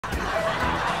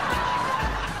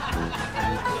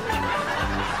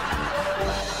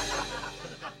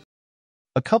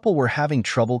A couple were having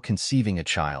trouble conceiving a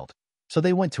child, so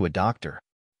they went to a doctor.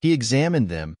 He examined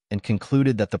them and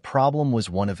concluded that the problem was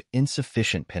one of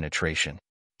insufficient penetration.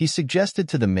 He suggested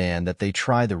to the man that they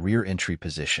try the rear entry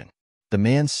position. The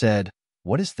man said,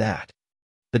 "What is that?"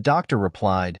 The doctor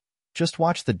replied, "Just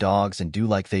watch the dogs and do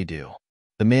like they do."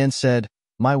 The man said,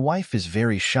 "My wife is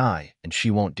very shy and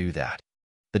she won't do that."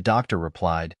 The doctor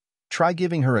replied, "Try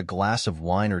giving her a glass of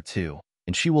wine or two,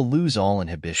 and she will lose all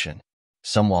inhibition."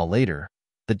 Some while later,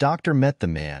 the doctor met the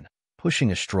man,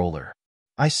 pushing a stroller.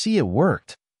 "I see it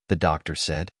worked," the doctor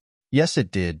said. "Yes,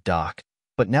 it did, Doc,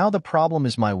 but now the problem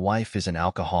is my wife is an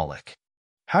alcoholic."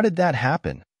 "How did that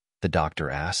happen?" the doctor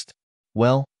asked.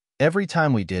 "Well, every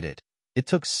time we did it, it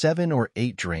took 7 or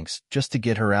 8 drinks just to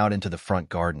get her out into the front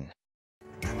garden.